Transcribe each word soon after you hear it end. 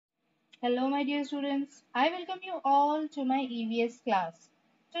Hello, my dear students. I welcome you all to my EVS class.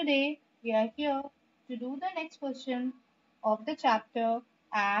 Today, we are here to do the next question of the chapter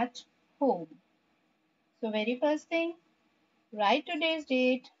at home. So, very first thing, write today's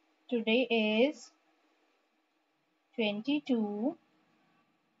date. Today is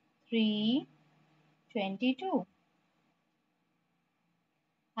 22/3/22.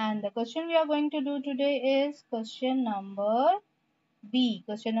 And the question we are going to do today is question number B.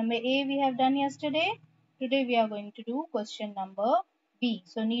 Question number A we have done yesterday. Today we are going to do question number B.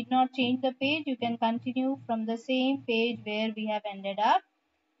 So need not change the page. You can continue from the same page where we have ended up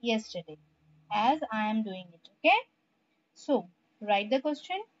yesterday as I am doing it. Okay. So write the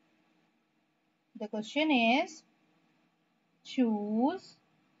question. The question is choose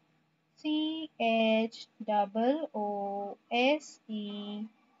CHOOSE.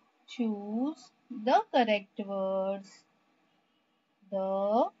 Choose the correct words.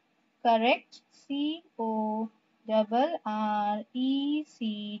 The correct CORRECT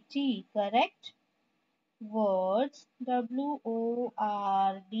correct words WORDS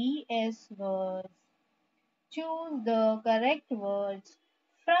words. Choose the correct words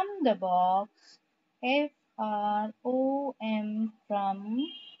from the box FROM from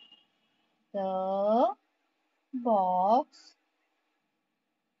the box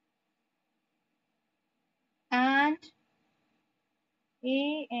and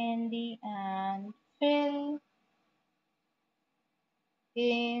and fill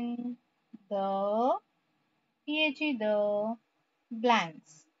in the the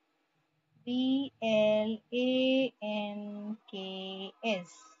blanks. BLANKS.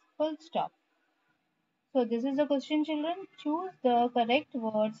 Full stop. So this is the question, children. Choose the correct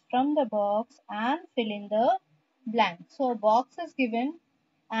words from the box and fill in the blanks. So a box is given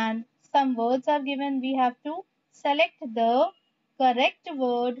and some words are given. We have to select the correct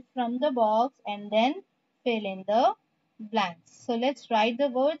word from the box and then fill in the blanks. So let's write the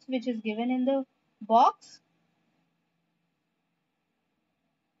words which is given in the box.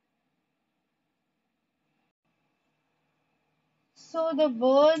 So the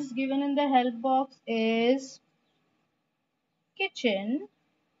words given in the help box is kitchen,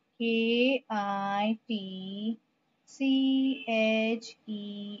 KITCHEN,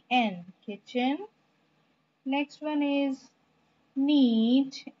 kitchen. Next one is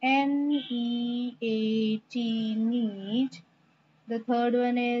neat, NEAT, neat. The third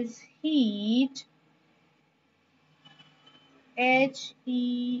one is heat,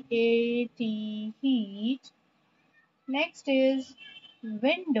 HEAT, heat. Next is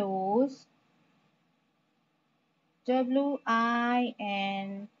windows, WINDOWS,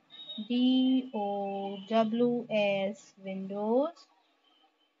 windows.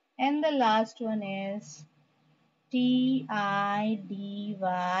 And the last one is TIDY,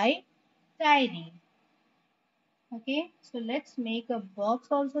 tidy. Okay, so let's make a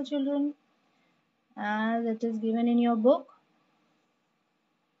box also, children, as it is given in your book.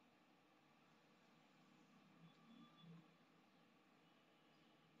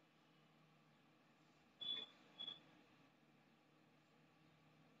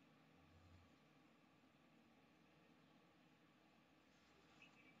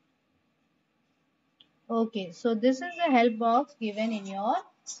 Okay, so this is the help box given in your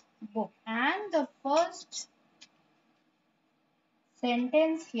book. And the first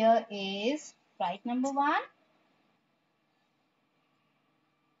sentence here is, write number 1.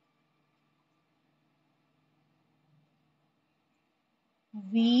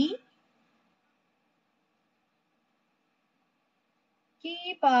 We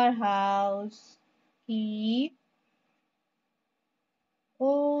keep our house. Keep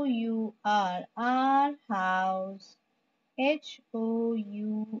our house. HOUSE.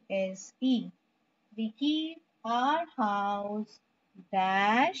 We keep our house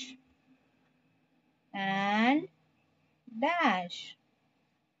dash and dash.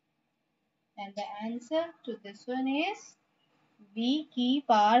 And the answer to this one is we keep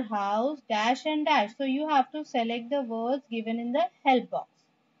our house dash and dash. So you have to select the words given in the help box.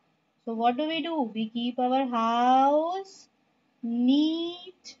 So what do? We keep our house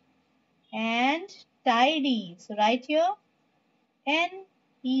neat and tidy. So right here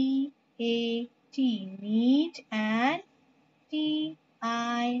NEAT, neat, and TIDY,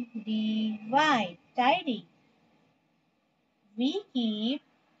 tidy. We keep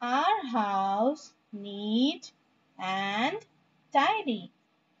our house neat and tidy.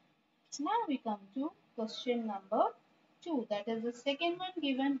 Now we come to question number 2. That is the second one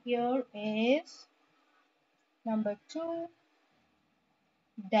given here is number 2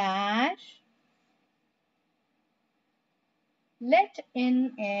 dash let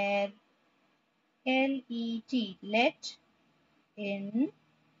in air L-E-T, let in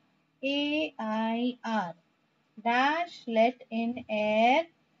A-I-R, dash, let in air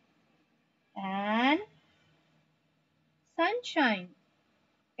and sunshine,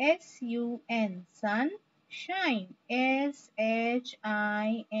 S-U-N, sun, shine, S-H-I-N-E,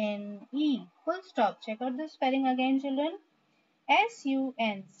 full stop. Check out the spelling again, children.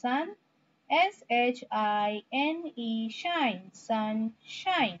 S-U-N, sun, S-H-I-N-E, shine,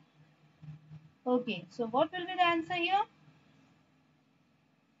 sunshine. Okay, so what will be the answer here?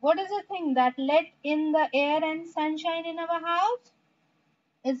 What is the thing that let in the air and sunshine in our house?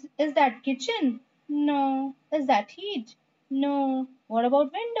 Is that kitchen? No. Is that heat? No. What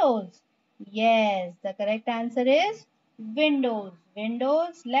about windows? Yes, the correct answer is windows.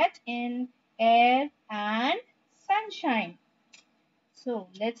 Windows let in air and sunshine. So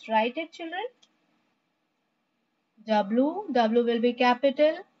let's write it, children. W will be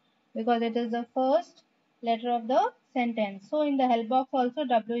capital because it is the first letter of the sentence. So in the help box also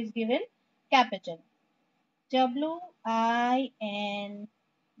W is given capital. Windows.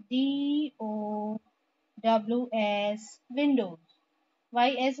 Windows.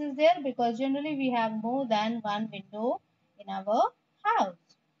 Why S is there? Because generally we have more than one window in our house.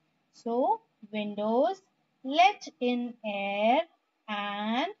 So windows let in air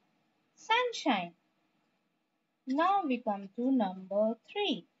and sunshine. Now we come to number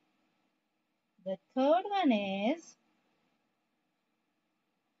 3. The third one is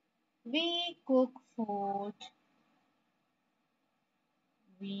we cook food.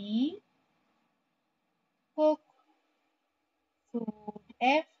 We cook food. Food.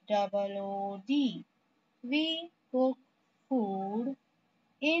 We cook food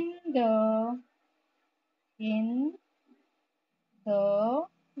in the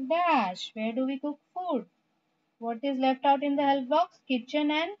dash. Where do we cook food? What is left out in the help box?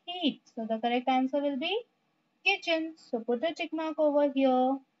 Kitchen and heat. So the correct answer will be kitchen. So put a tick mark over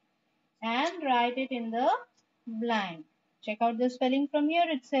here and write it in the blank. Check out the spelling from here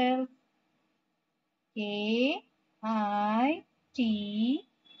itself.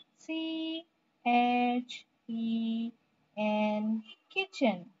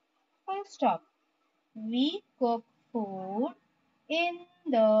 Kitchen. Full stop. We cook food in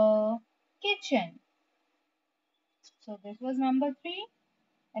the kitchen. So this was number 3.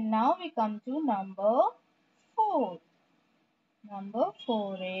 And now we come to number 4. Number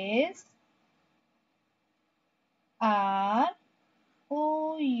 4 is R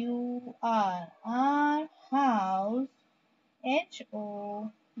O U R. Our house.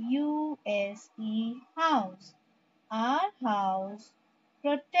 House. House. Our house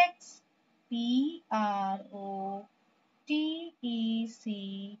protects. Protects.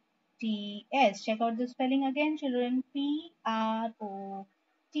 Check out the spelling again, children.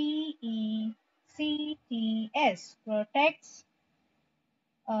 Protects. Protects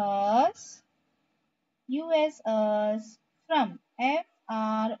us. Us from.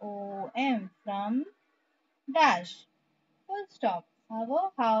 From dash. Full stop.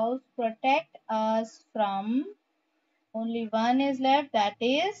 Our house protect us from. Only one is left, that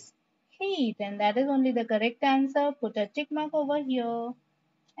is heat, and that is only the correct answer. Put a tick mark over here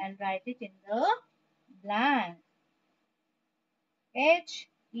and write it in the blank. Heat.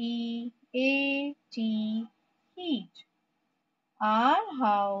 Heat. Our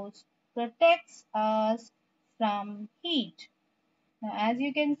house protects us from heat. Now, as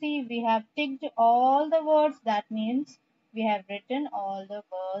you can see, we have ticked all the words. That means we have written all the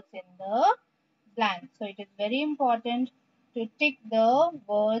words in the blank. So it is very important to tick the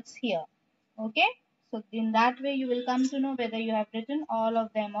words here. Okay. So in that way you will come to know whether you have written all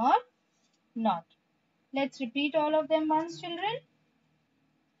of them or not. Let's repeat all of them once, children.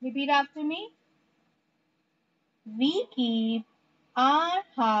 Repeat after me. We keep our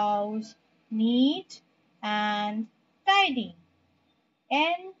house neat and tidy.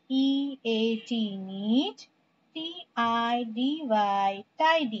 Neat, neat. Tidy,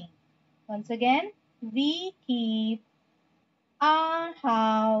 tidy. Once again, we keep our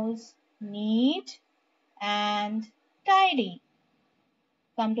house neat and tidy.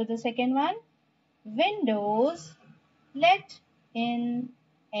 Come to the second one. Windows let in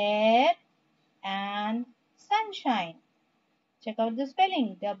air and sunshine. Check out the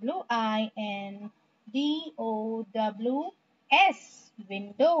spelling. Windows. Windows.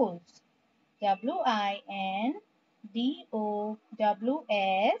 Windows.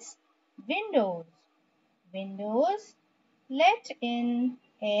 Windows. Windows let in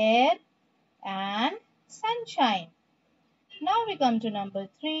air and sunshine. Now we come to number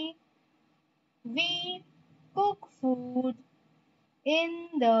 3. We cook food in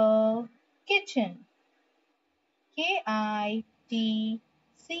the kitchen. Kitchen, kitchen.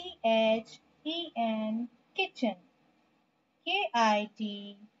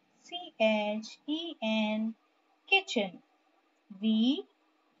 Kitchen, kitchen. We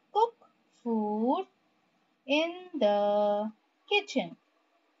cook food in the kitchen.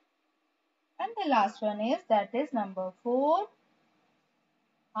 And the last one is, that is number 4.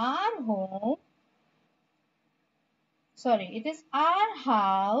 Our home, it is our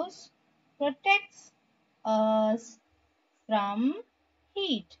house protects us from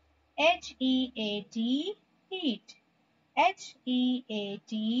heat. Heat. Heat. Heat.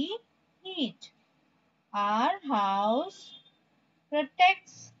 Heat. Our house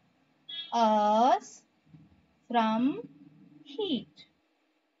protects us from heat.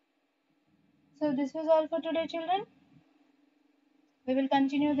 So this was all for today, children. We will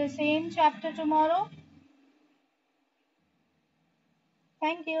continue the same chapter tomorrow.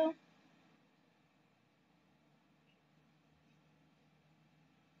 Thank you.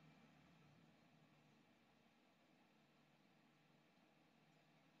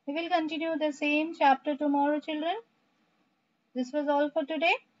 We will continue the same chapter tomorrow, children. This was all for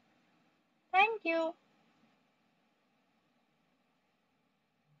today. Thank you.